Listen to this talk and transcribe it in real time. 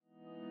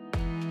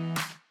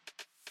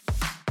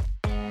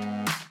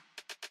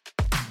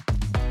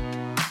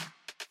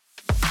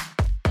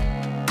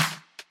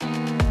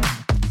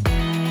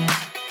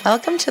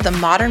Welcome to the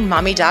Modern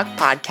Mommy Doc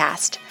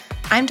Podcast.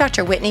 I'm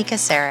Dr. Whitney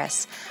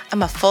Caceres.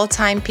 I'm a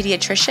full-time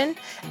pediatrician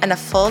and a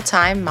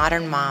full-time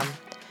modern mom.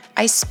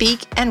 I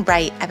speak and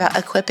write about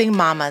equipping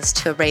mamas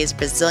to raise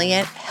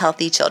resilient,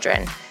 healthy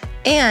children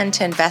and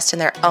to invest in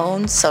their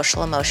own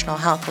social emotional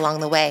health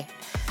along the way.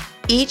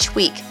 Each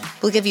week,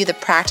 we'll give you the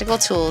practical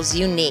tools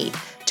you need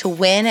to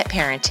win at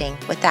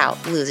parenting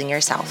without losing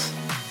yourself.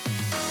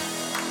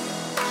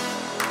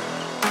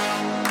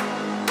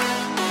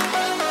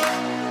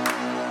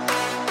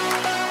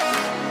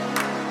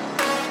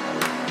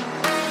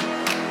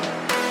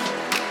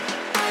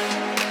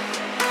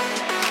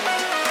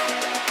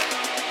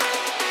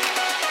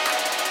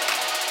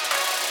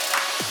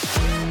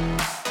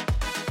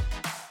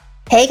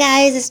 Hey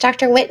guys, it's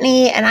Dr.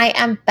 Whitney, and I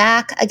am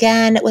back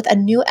again with a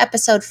new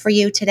episode for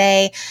you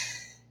today.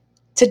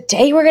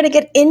 Today we're going to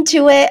get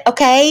into it,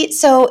 okay?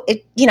 So,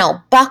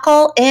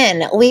 buckle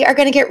in. We are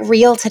going to get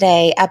real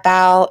today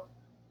about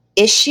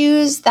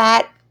issues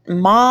that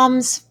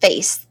moms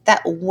face,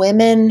 that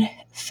women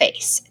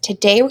face.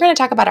 Today we're going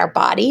to talk about our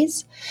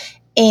bodies,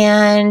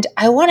 and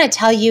I want to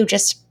tell you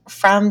just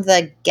from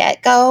the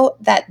get-go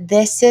that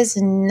this is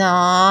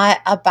not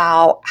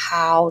about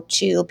how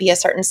to be a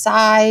certain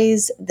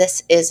size.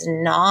 This is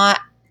not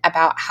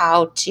about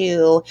how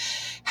to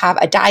have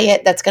a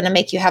diet that's going to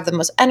make you have the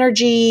most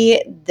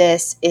energy.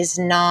 This is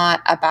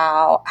not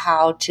about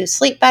how to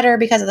sleep better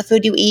because of the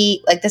food you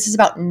eat. This is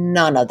about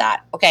none of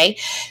that, okay?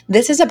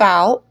 This is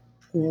about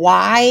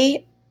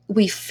why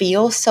we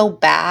feel so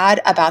bad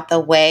about the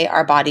way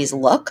our bodies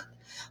look.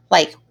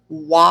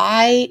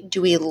 Why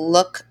do we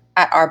look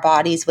at our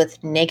bodies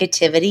with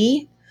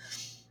negativity,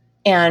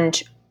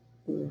 and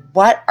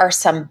what are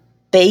some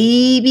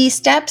baby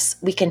steps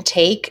we can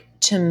take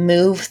to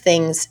move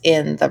things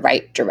in the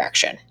right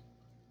direction?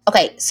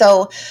 Okay,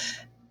 so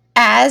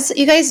as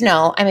you guys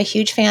know, I'm a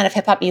huge fan of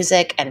hip hop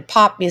music and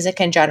pop music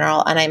in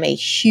general, and I'm a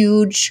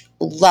huge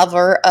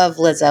lover of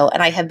Lizzo,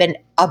 and I have been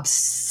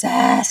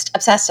obsessed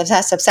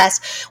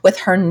with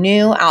her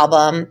new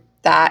album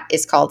that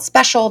is called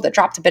Special that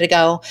dropped a bit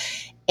ago.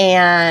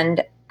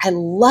 And I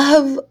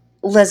love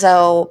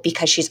Lizzo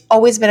because she's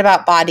always been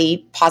about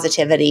body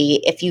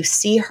positivity. If you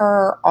see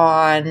her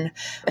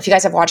if you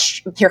guys have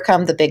watched Here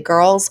Come the Big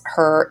Girls,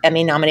 her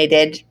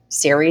Emmy-nominated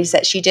series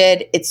that she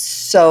did, it's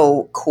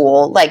so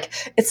cool.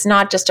 It's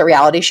not just a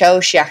reality show.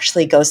 She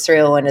actually goes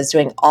through and is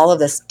doing all of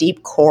this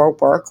deep core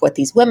work with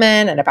these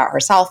women and about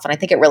herself. And I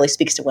think it really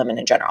speaks to women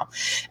in general.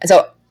 And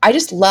so I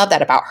just love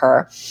that about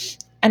her.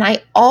 And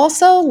I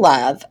also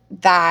love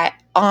that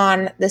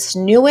on this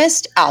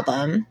newest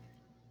album,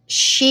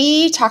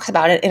 she talks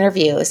about in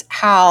interviews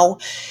how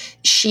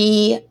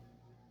she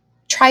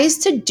tries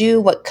to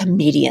do what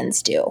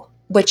comedians do,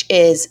 which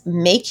is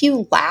make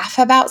you laugh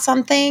about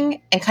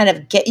something and kind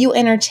of get you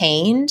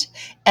entertained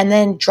and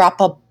then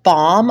drop a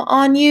bomb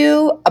on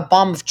you, a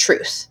bomb of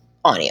truth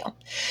on you.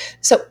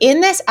 So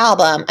in this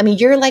album,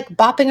 you're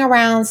bopping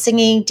around,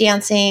 singing,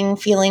 dancing,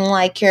 feeling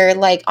like you're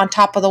on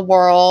top of the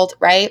world,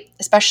 right?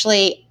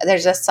 Especially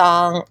there's a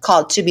song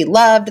called To Be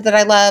Loved that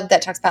I love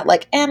that talks about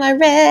am I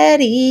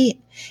ready?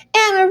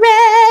 Am I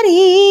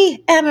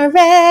ready? Am I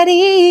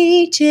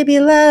ready to be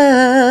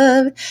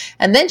loved?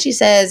 And then she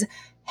says,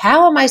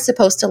 how am I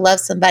supposed to love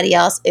somebody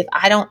else if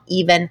I don't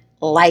even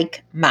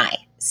like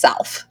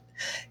myself?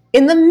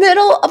 In the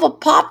middle of a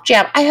pop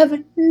jam. I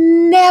have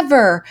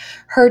never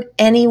heard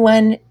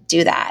anyone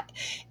do that.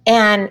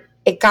 And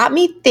it got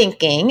me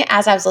thinking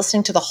as I was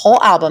listening to the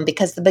whole album,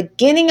 because the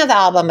beginning of the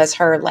album is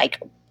her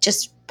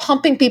just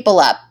pumping people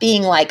up,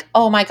 being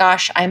oh my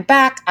gosh, I'm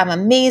back. I'm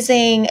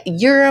amazing.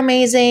 You're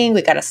amazing.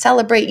 We got to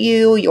celebrate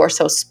you. You're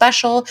so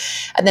special.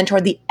 And then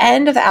toward the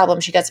end of the album,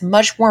 she gets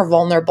much more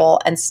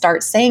vulnerable and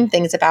starts saying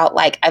things about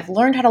I've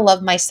learned how to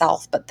love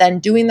myself, but then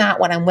doing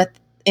that when I'm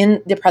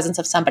in the presence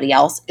of somebody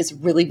else is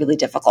really, really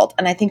difficult.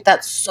 And I think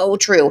that's so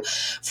true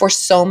for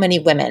so many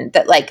women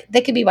that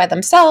they could be by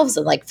themselves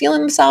and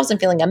feeling themselves and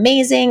feeling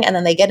amazing. And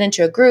then they get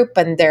into a group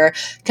and they're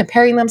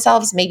comparing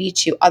themselves maybe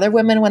to other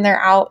women when they're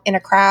out in a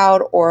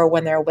crowd or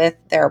when they're with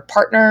their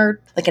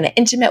partner, in an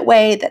intimate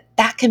way,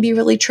 that can be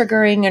really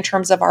triggering in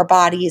terms of our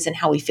bodies and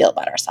how we feel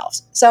about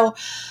ourselves. So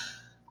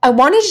I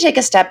wanted to take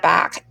a step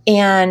back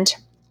and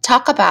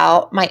talk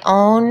about my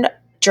own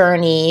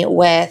journey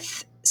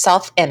with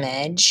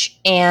self-image.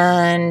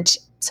 And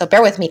so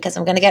bear with me because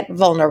I'm going to get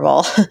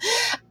vulnerable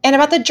and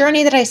about the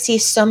journey that I see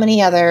so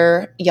many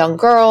other young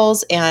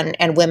girls and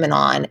women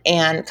on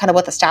and kind of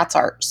what the stats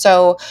are.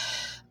 So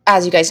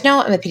as you guys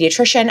know, I'm a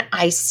pediatrician.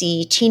 I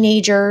see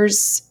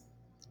teenagers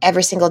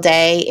every single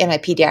day in my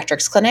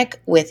pediatrics clinic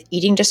with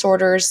eating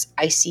disorders.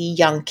 I see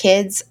young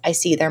kids. I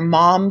see their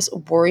moms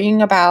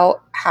worrying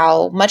about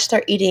how much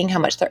they're eating, how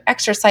much they're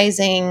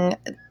exercising.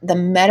 The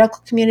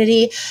medical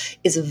community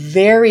is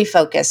very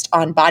focused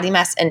on body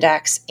mass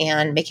index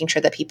and making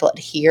sure that people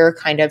adhere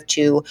kind of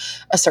to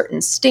a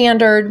certain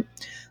standard,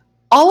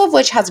 all of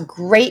which has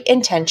great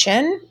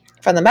intention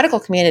from the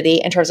medical community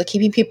in terms of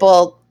keeping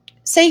people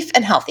safe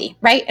and healthy,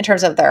 right? In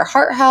terms of their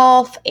heart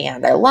health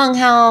and their lung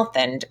health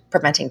and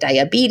preventing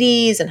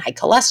diabetes and high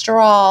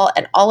cholesterol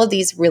and all of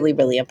these really,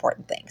 really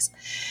important things.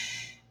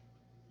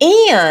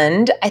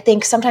 And I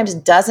think sometimes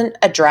doesn't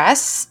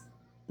address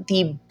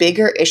the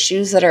bigger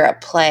issues that are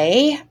at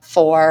play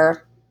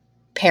for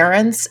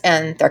parents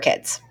and their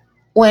kids.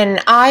 When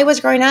I was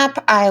growing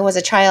up, I was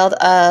a child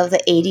of the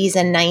 80s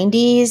and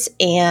 90s,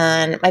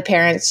 and my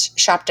parents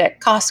shopped at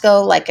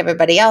Costco like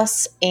everybody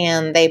else,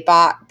 and they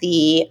bought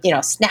the,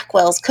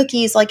 SnackWell's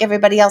cookies like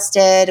everybody else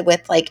did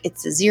with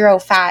it's zero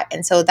fat,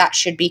 and so that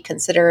should be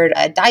considered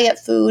a diet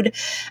food,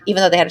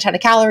 even though they had a ton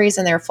of calories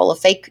and they're full of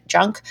fake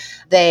junk.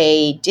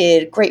 They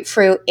did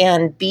grapefruit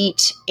and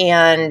beet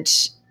and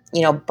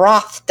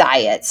broth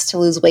diets to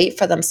lose weight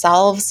for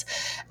themselves.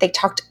 They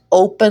talked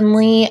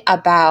openly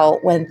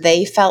about when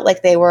they felt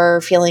like they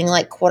were feeling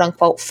like quote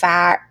unquote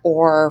fat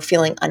or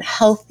feeling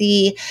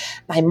unhealthy.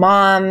 My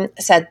mom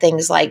said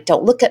things like,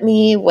 "Don't look at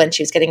me," when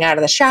she was getting out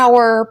of the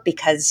shower,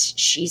 because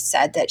she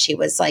said that she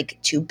was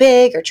too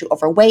big or too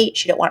overweight.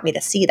 She didn't want me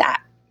to see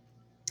that.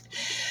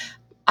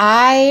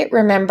 I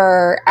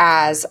remember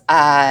as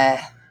a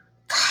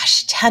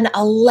 10,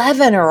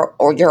 11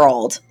 or year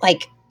old,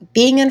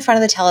 being in front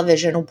of the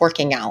television,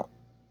 working out,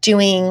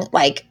 doing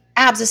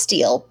abs of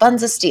steel,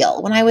 buns of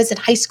steel. When I was in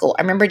high school,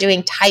 I remember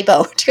doing Tae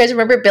Bo. Do you guys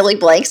remember Billy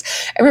Blanks?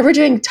 I remember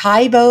doing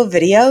Tae Bo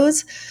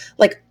videos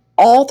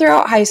all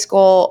throughout high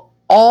school,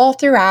 all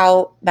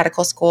throughout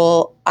medical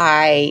school.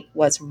 I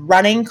was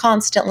running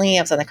constantly.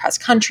 I was on the cross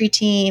country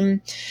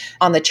team,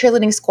 on the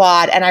cheerleading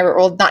squad, and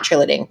not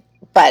cheerleading,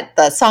 but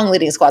the song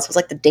leading squads was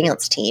the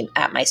dance team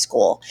at my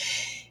school.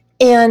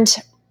 And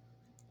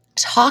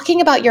talking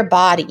about your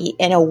body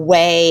in a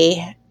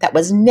way that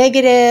was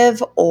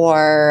negative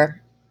or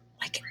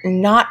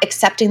not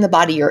accepting the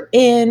body you're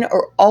in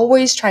or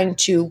always trying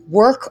to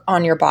work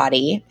on your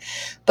body,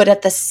 but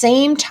at the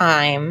same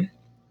time,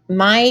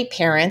 my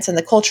parents and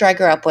the culture I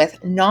grew up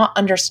with not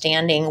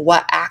understanding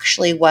what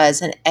actually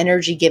was an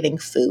energy-giving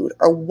food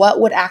or what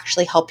would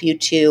actually help you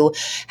to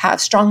have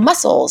strong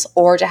muscles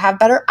or to have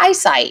better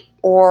eyesight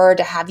or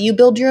to have you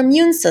build your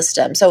immune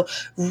system. So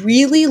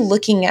really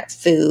looking at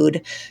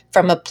food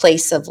from a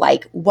place of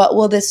what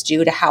will this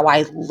do to how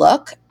I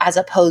look, as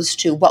opposed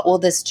to what will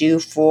this do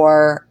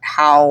for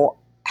how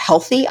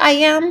healthy I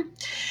am,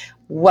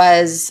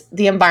 was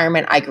the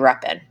environment I grew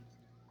up in.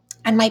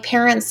 And my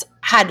parents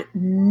had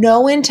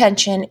no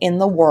intention in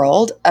the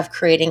world of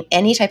creating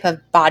any type of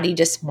body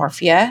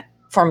dysmorphia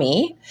for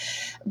me,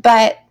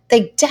 but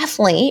they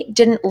definitely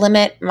didn't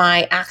limit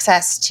my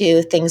access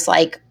to things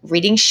like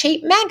reading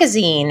Shape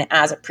magazine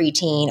as a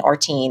preteen or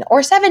teen,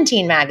 or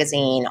 17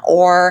 magazine,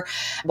 or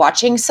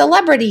watching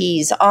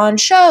celebrities on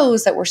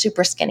shows that were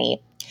super skinny.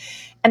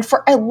 And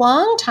for a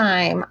long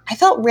time, I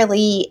felt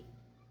really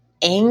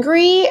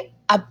angry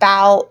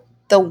about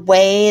the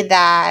way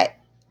that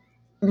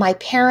my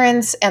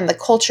parents and the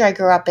culture I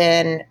grew up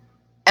in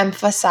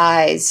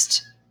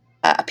emphasized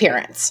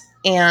appearance,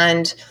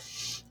 and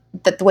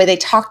that the way they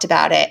talked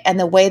about it, and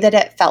the way that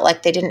it felt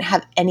like they didn't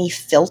have any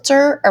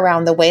filter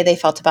around the way they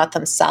felt about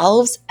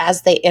themselves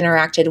as they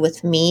interacted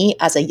with me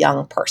as a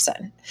young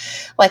person.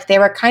 They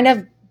were kind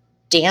of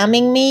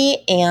damning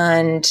me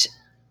and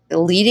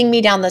leading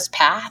me down this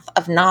path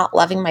of not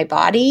loving my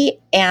body,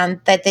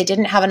 and that they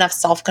didn't have enough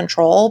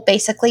self-control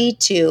basically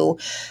to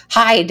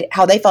hide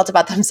how they felt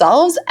about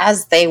themselves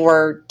as they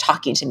were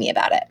talking to me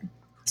about it.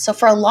 So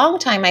for a long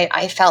time,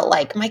 I felt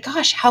like, my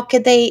gosh, how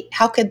could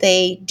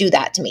they do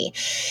that to me?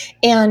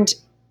 And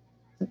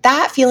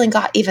that feeling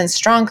got even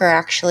stronger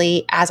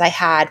actually as I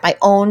had my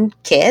own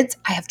kids.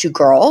 I have 2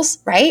 girls,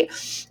 right?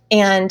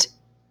 And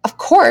of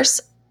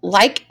course,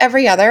 like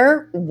every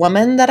other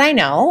woman that I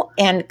know,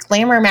 and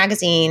Glamour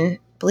magazine,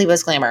 I believe it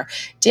was Glamour,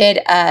 did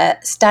a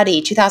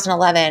study,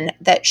 2011,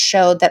 that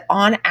showed that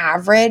on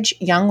average,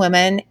 young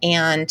women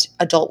and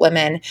adult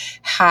women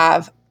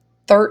have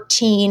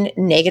 13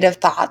 negative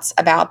thoughts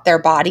about their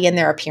body and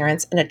their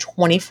appearance in a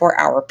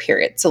 24-hour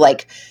period. So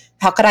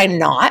how could I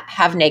not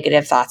have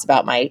negative thoughts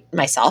about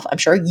myself? I'm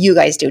sure you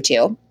guys do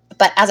too.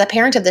 But as a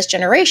parent of this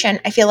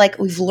generation, I feel like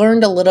we've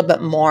learned a little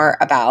bit more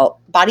about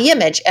body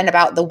image and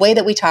about the way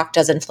that we talk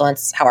does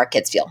influence how our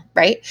kids feel,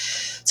 right?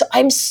 So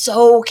I'm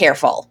so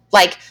careful.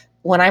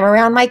 When I'm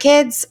around my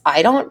kids,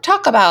 we don't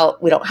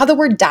have the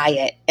word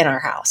diet in our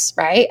house,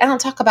 right? I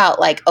don't talk about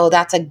oh,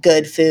 that's a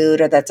good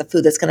food or that's a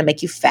food that's going to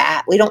make you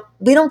fat. We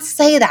don't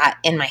say that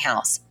in my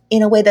house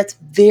in a way that's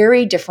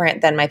very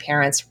different than my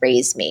parents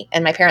raised me.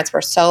 And my parents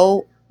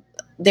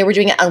they were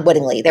doing it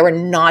unwittingly. They were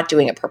not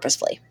doing it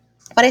purposefully.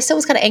 But I still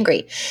was kind of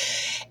angry.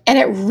 And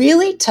it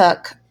really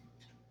took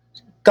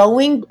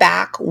going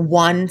back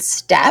one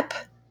step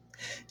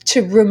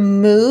to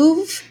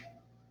remove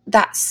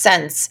that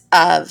sense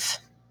of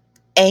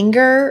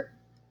anger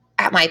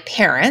at my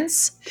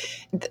parents,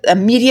 the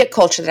immediate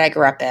culture that I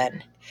grew up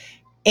in,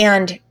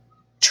 and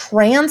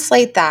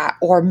translate that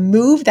or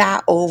move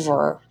that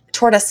over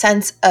toward a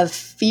sense of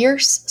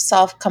fierce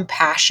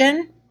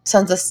self-compassion So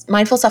in this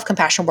mindful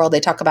self-compassion world, they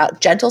talk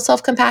about gentle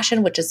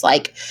self-compassion, which is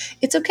like,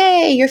 it's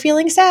okay, you're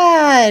feeling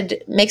sad,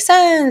 makes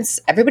sense,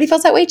 everybody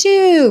feels that way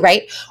too,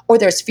 right? Or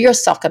there's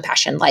fierce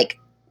self-compassion, like,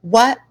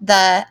 what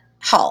the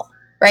hell,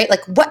 right?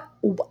 Like,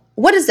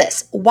 what is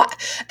this? What?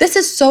 This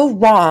is so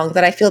wrong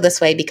that I feel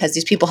this way because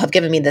these people have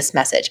given me this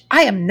message.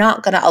 I am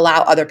not going to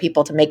allow other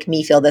people to make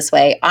me feel this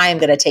way. I am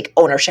going to take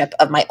ownership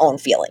of my own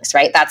feelings,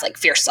 right? That's like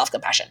fierce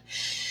self-compassion.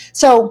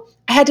 So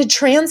I had to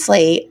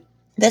translate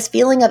this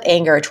feeling of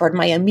anger toward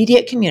my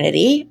immediate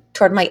community,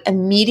 toward my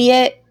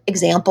immediate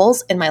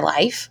examples in my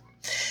life,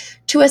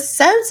 to a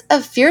sense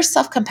of fierce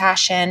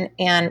self-compassion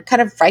and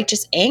kind of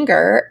righteous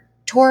anger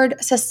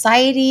toward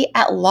society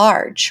at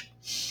large,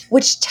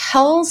 which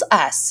tells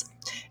us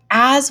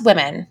as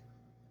women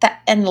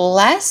that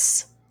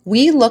unless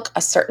we look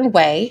a certain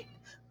way,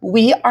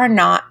 we are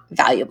not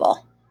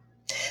valuable.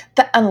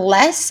 That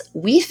unless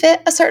we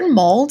fit a certain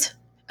mold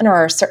and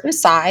are a certain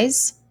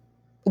size,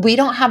 we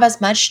don't have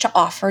as much to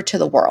offer to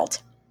the world.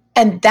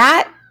 And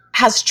that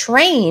has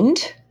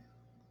trained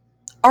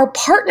our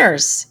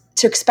partners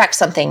to expect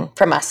something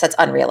from us that's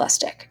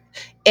unrealistic.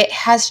 It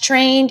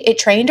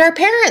trained our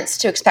parents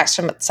to expect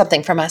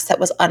something from us that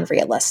was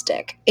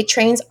unrealistic. It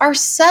trains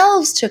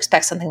ourselves to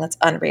expect something that's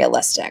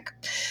unrealistic.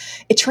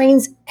 It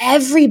trains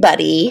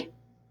everybody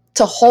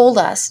to hold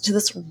us to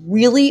this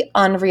really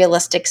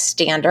unrealistic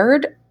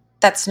standard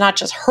that's not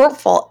just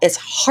hurtful, it's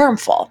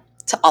harmful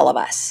to all of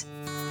us.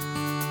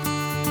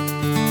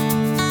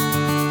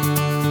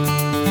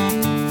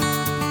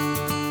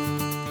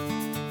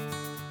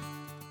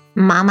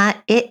 Mama,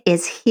 it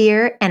is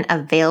here and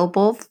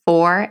available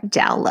for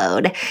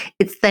download.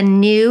 It's the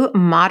new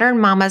Modern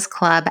Mamas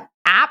Club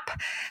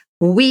app.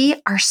 We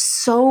are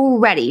so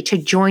ready to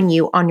join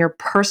you on your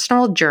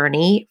personal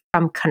journey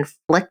from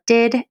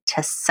conflicted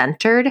to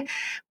centered.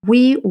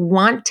 We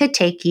want to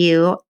take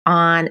you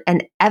on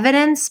an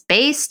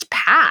evidence-based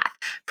path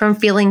from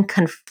feeling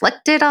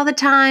conflicted all the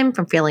time,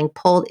 from feeling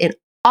pulled in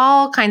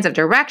all kinds of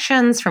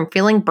directions, from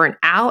feeling burnt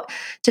out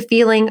to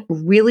feeling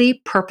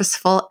really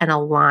purposeful and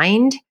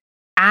aligned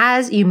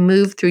as you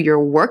move through your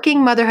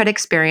working motherhood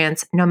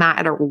experience, no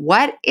matter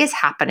what is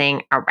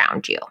happening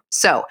around you.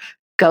 So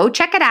go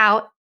check it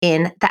out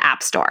in the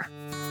App Store.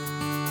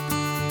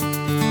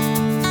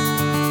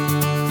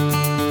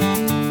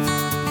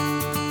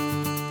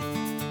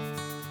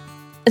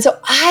 And so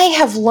I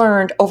have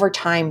learned over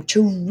time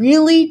to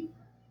really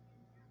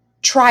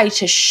try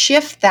to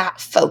shift that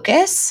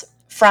focus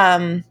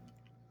from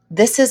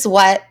this is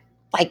what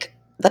like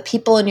the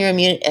people in your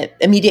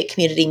immediate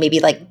community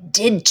maybe like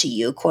did to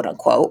you, quote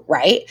unquote,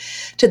 right?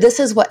 To this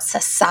is what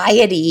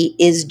society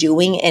is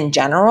doing in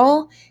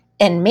general.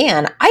 And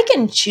man, I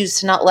can choose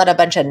to not let a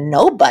bunch of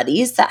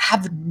nobodies that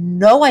have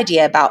no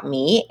idea about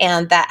me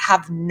and that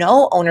have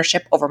no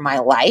ownership over my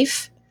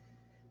life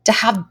to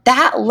have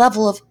that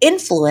level of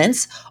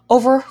influence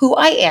over who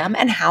I am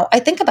and how I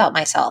think about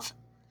myself.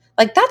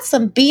 Like that's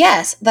some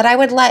BS that I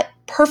would let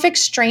perfect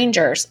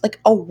strangers, like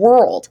a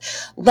world,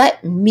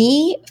 let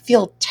me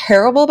feel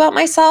terrible about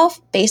myself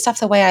based off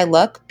the way I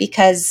look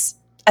because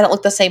I don't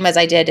look the same as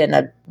I did in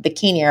a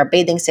bikini or a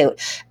bathing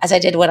suit as I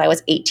did when I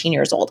was 18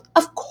 years old.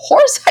 Of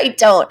course I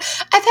don't.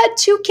 I've had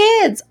 2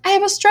 kids. I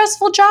have a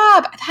stressful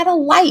job. I've had a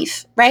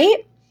life,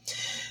 right?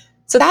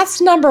 So that's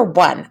number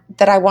 1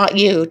 that I want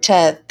you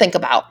to think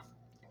about.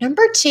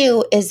 Number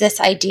 2 is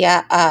this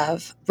idea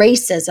of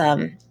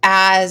racism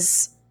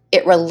as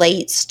it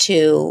relates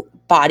to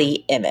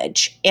body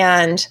image.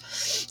 And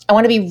I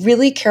want to be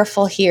really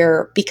careful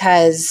here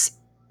because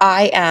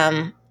I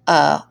am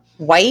a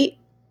white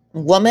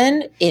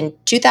woman in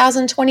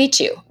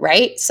 2022,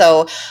 right?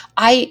 So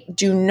I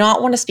do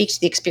not want to speak to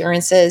the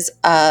experiences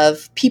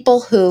of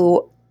people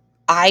who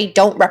I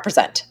don't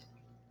represent.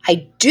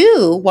 I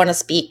do want to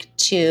speak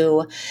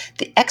to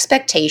the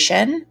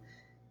expectation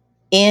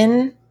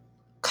in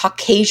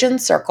Caucasian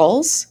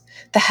circles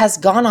that has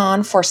gone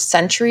on for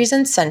centuries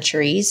and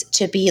centuries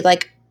to be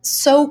like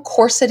so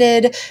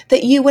corseted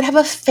that you would have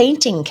a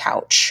fainting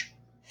couch,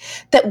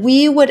 that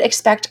we would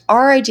expect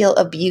our ideal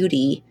of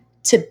beauty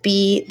to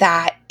be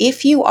that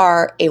if you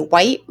are a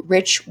white,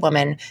 rich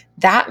woman,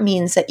 that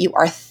means that you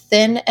are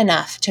thin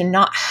enough to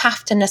not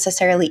have to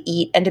necessarily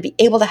eat and to be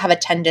able to have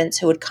attendants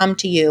who would come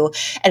to you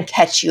and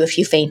catch you if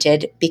you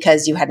fainted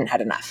because you hadn't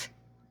had enough.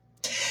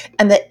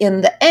 And that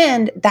in the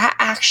end, that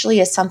actually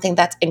is something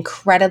that's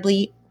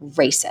incredibly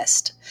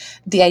racist.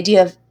 The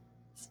idea of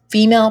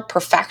female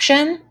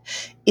perfection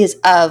is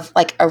of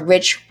like a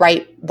rich,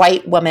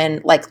 white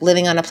woman, like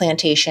living on a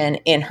plantation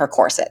in her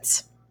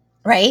corsets,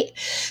 right?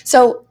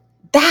 So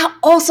that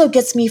also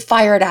gets me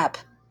fired up.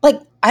 Like,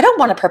 I don't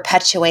want to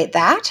perpetuate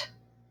that.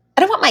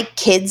 I don't want my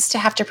kids to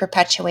have to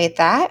perpetuate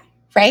that,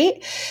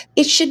 right?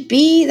 It should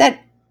be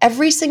that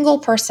every single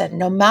person,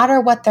 no matter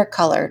what their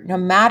color, no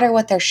matter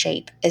what their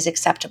shape, is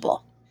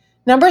acceptable.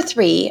 Number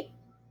 3,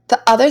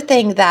 the other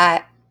thing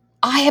that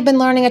I have been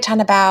learning a ton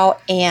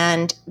about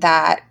and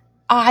that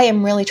I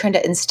am really trying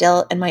to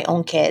instill in my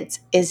own kids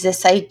is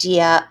this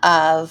idea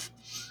of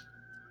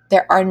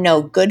there are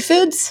no good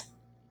foods,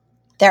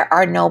 there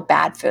are no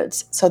bad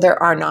foods. So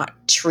there are not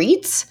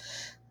treats.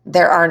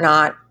 There are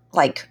not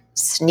like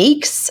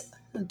sneaks.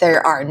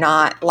 There are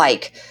not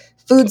like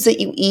foods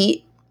that you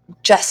eat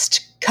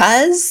just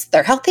because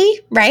they're healthy,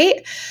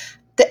 right?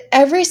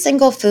 Every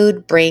single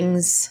food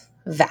brings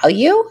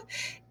value,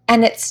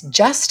 and it's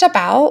just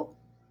about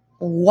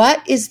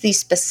what is the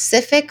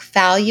specific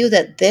value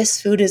that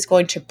this food is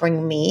going to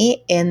bring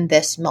me in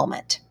this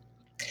moment.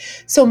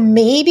 So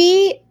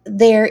maybe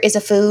there is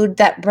a food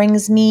that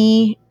brings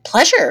me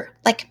pleasure,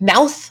 like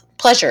mouth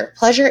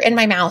pleasure in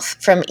my mouth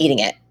from eating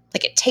it.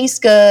 Like it tastes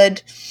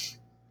good,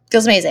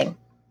 feels amazing.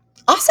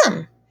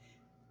 Awesome.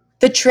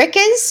 The trick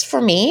is for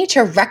me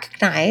to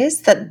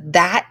recognize that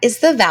that is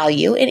the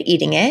value in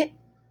eating it,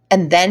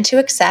 and then to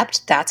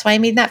accept that's why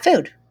I'm eating that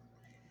food.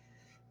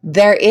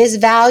 There is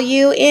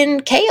value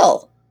in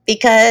kale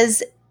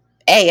because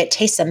A, it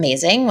tastes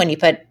amazing when you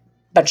put a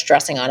bunch of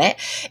dressing on it,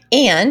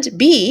 and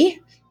B,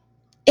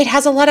 it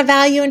has a lot of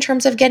value in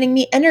terms of getting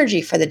me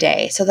energy for the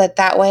day so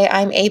that way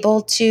I'm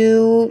able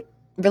to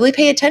really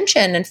pay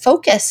attention and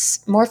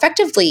focus more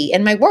effectively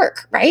in my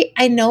work, right?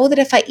 I know that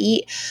if I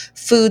eat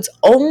foods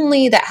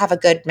only that have a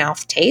good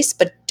mouth taste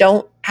but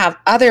don't have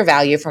other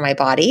value for my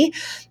body,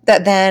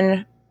 that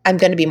then I'm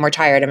going to be more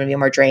tired, I'm going to be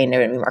more drained, I'm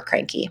going to be more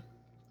cranky.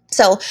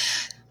 So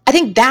I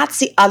think that's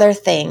the other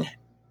thing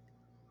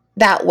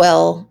that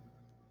will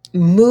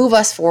move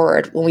us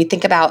forward when we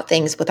think about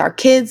things with our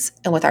kids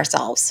and with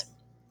ourselves.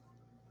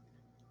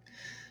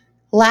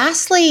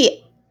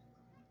 Lastly,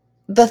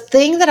 the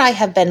thing that I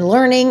have been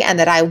learning and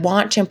that I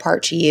want to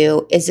impart to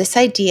you is this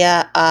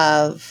idea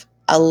of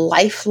a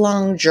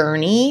lifelong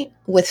journey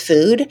with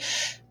food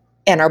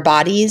and our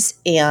bodies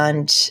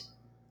and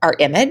our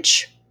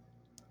image,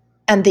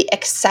 and the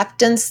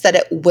acceptance that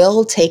it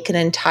will take an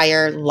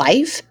entire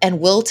life and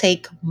will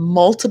take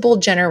multiple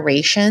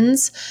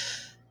generations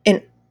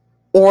in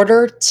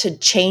order to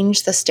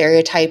change the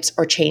stereotypes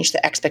or change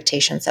the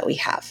expectations that we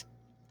have.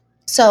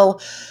 So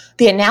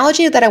the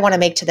analogy that I want to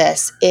make to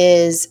this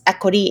is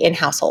equity in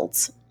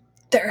households.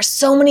 There are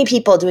so many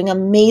people doing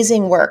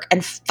amazing work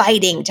and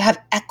fighting to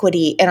have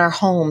equity in our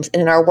homes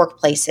and in our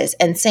workplaces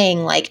and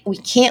saying like, we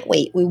can't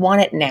wait, we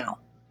want it now.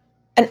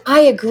 And I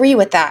agree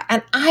with that.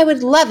 And I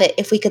would love it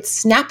if we could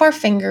snap our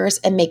fingers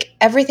and make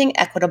everything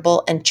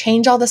equitable and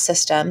change all the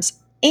systems.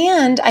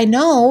 And I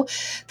know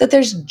that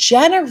there's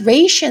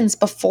generations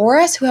before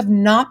us who have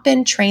not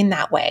been trained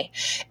that way.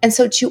 And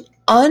so to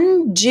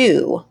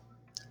undo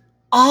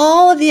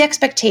all of the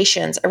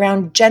expectations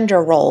around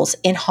gender roles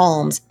in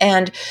homes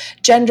and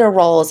gender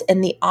roles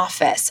in the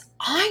office,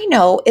 I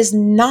know is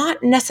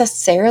not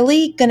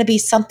necessarily going to be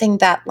something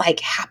that like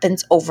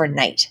happens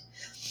overnight.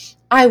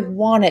 I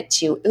want it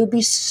to. It would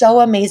be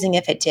so amazing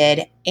if it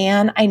did.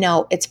 And I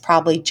know it's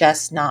probably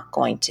just not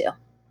going to.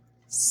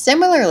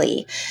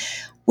 Similarly,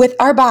 with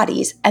our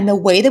bodies and the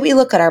way that we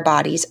look at our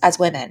bodies as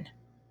women,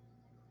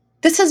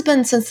 this has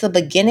been since the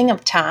beginning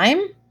of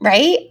time,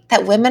 right?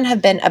 That women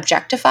have been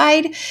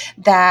objectified,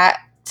 that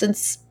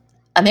since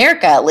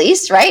America at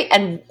least, right?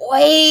 And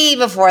way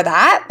before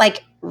that,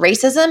 like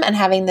racism and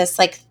having this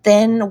like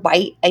thin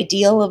white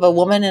ideal of a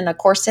woman in a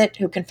corset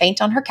who can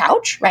faint on her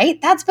couch, right?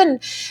 That's been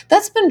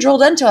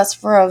drilled into us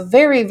for a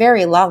very,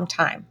 very long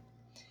time.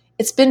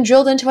 It's been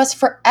drilled into us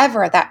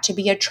forever that to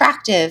be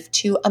attractive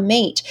to a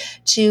mate,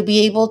 to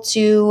be able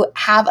to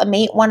have a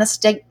mate want to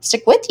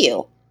stick with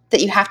you,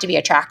 that you have to be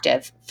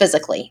attractive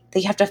physically,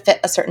 that you have to fit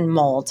a certain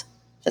mold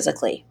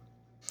physically.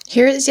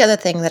 Here's the other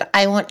thing that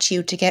I want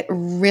you to get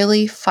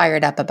really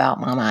fired up about,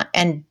 Mama.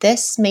 And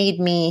this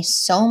made me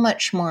so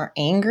much more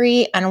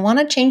angry, and I want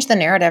to change the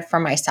narrative for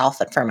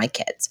myself and for my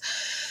kids.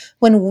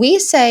 When we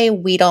say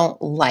we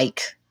don't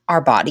like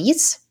our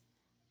bodies,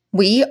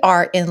 we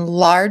are in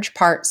large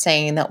part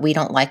saying that we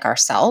don't like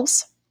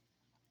ourselves.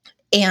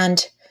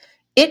 And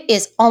it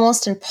is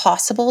almost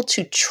impossible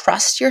to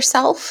trust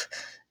yourself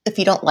if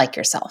you don't like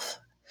yourself.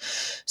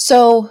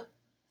 So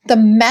the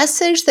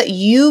message that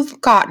you've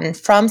gotten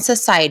from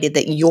society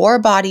that your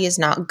body is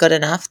not good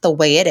enough the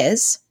way it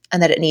is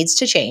and that it needs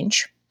to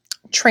change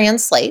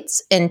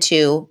translates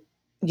into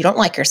you don't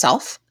like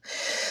yourself,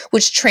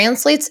 which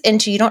translates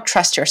into you don't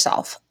trust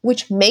yourself,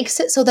 which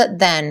makes it so that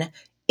then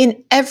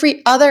in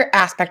every other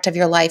aspect of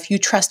your life, you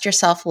trust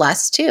yourself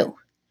less too.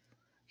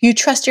 You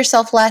trust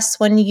yourself less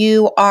when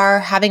you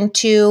are having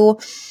to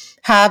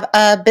have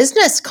a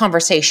business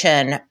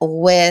conversation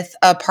with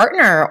a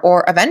partner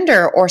or a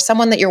vendor or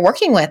someone that you're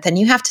working with, and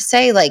you have to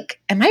say, like,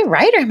 am I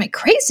right or am I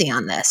crazy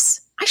on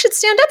this? I should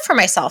stand up for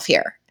myself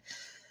here.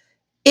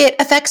 It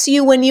affects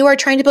you when you are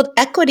trying to build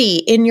equity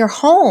in your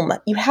home.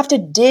 You have to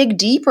dig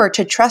deeper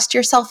to trust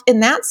yourself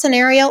in that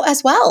scenario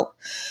as well.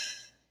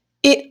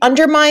 It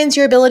undermines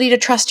your ability to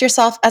trust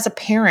yourself as a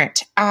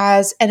parent,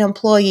 as an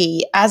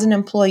employee, as an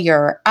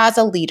employer, as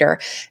a leader.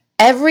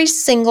 Every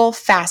single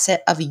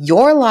facet of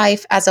your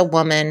life as a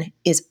woman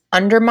is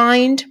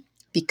undermined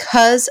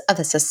because of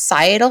the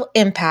societal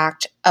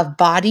impact of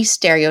body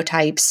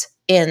stereotypes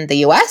in the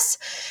US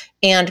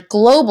and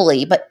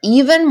globally, but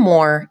even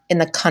more in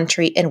the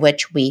country in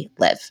which we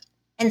live.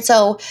 And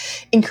so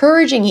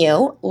encouraging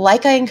you,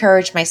 like I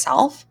encourage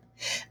myself,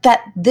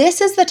 that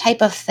this is the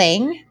type of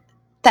thing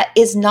that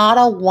is not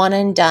a one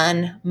and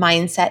done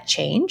mindset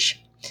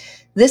change.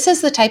 This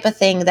is the type of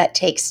thing that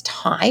takes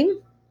time.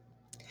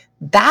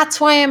 That's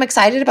why I'm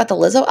excited about the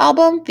Lizzo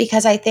album,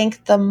 because I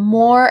think the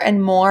more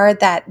and more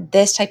that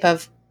this type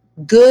of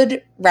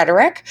good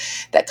rhetoric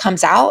that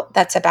comes out,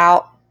 that's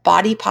about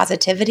body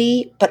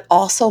positivity, but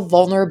also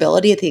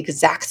vulnerability at the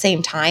exact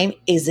same time,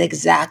 is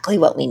exactly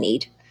what we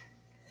need.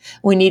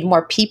 We need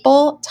more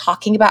people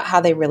talking about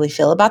how they really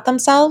feel about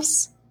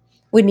themselves.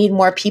 We need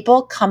more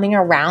people coming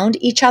around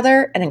each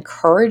other and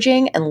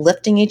encouraging and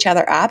lifting each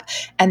other up.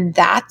 And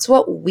that's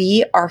what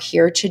we are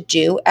here to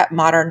do at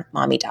Modern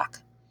Mommy Doc.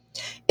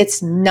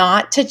 It's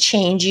not to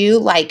change you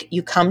like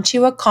you come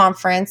to a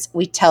conference,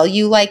 we tell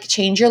you like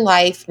change your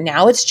life,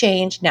 now it's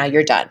changed, now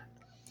you're done.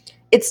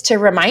 It's to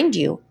remind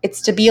you,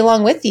 it's to be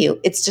along with you,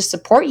 it's to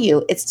support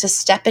you, it's to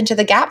step into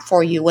the gap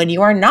for you when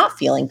you are not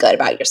feeling good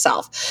about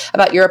yourself,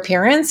 about your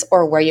appearance,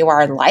 or where you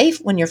are in life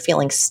when you're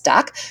feeling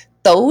stuck.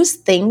 Those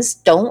things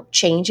don't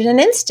change in an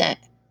instant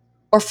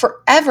or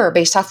forever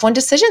based off one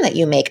decision that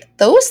you make.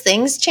 Those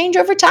things change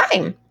over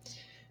time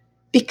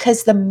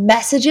because the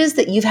messages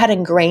that you've had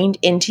ingrained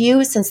into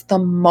you since the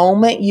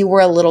moment you were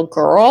a little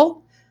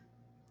girl,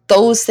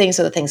 those things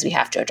are the things we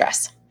have to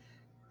address.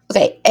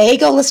 Okay,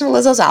 go listen to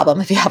Lizzo's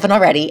album if you haven't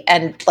already,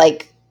 and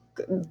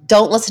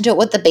don't listen to it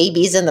with the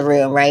babies in the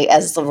room, right?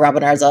 As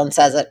Robin Arzón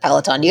says at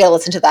Peloton, you got to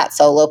listen to that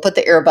solo, put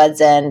the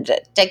earbuds in,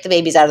 take the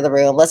babies out of the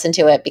room, listen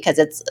to it because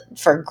it's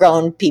for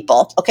grown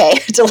people, okay,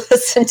 to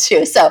listen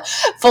to. So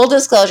full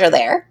disclosure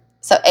there.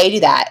 So A, do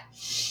that.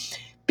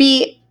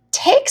 B,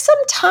 take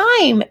some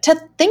time to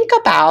think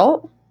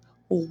about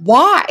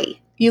why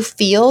you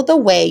feel the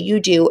way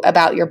you do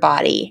about your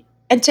body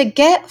and to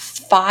get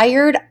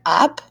fired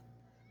up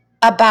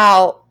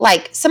about,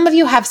 some of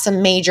you have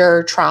some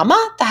major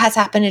trauma that has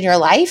happened in your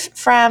life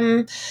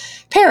from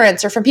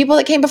parents or from people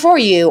that came before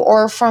you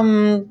or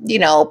from,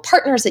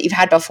 partners that you've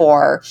had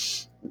before,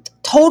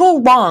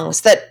 total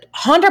wrongs that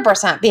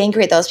 100% be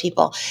angry at those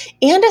people,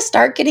 and to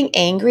start getting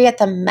angry at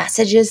the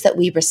messages that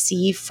we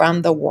receive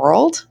from the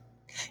world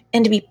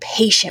and to be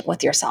patient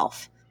with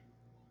yourself.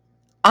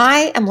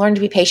 I am learning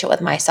to be patient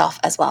with myself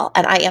as well,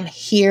 and I am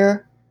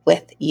here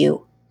with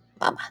you,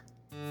 Mama.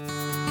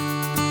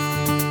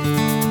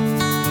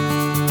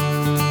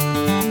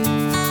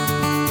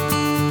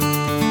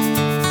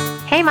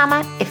 Hey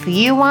Mama, if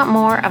you want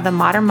more of the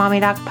Modern Mommy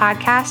Doc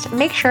podcast,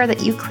 make sure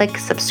that you click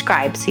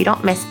subscribe so you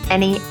don't miss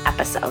any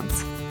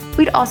episodes.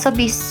 We'd also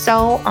be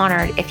so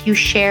honored if you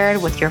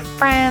shared with your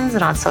friends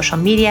and on social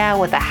media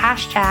with the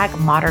hashtag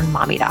Modern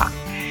Mommy Doc.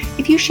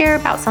 If you share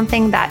about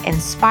something that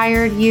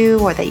inspired you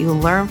or that you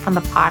learned from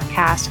the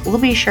podcast, we'll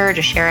be sure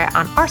to share it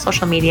on our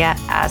social media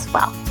as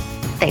well.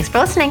 Thanks for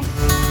listening.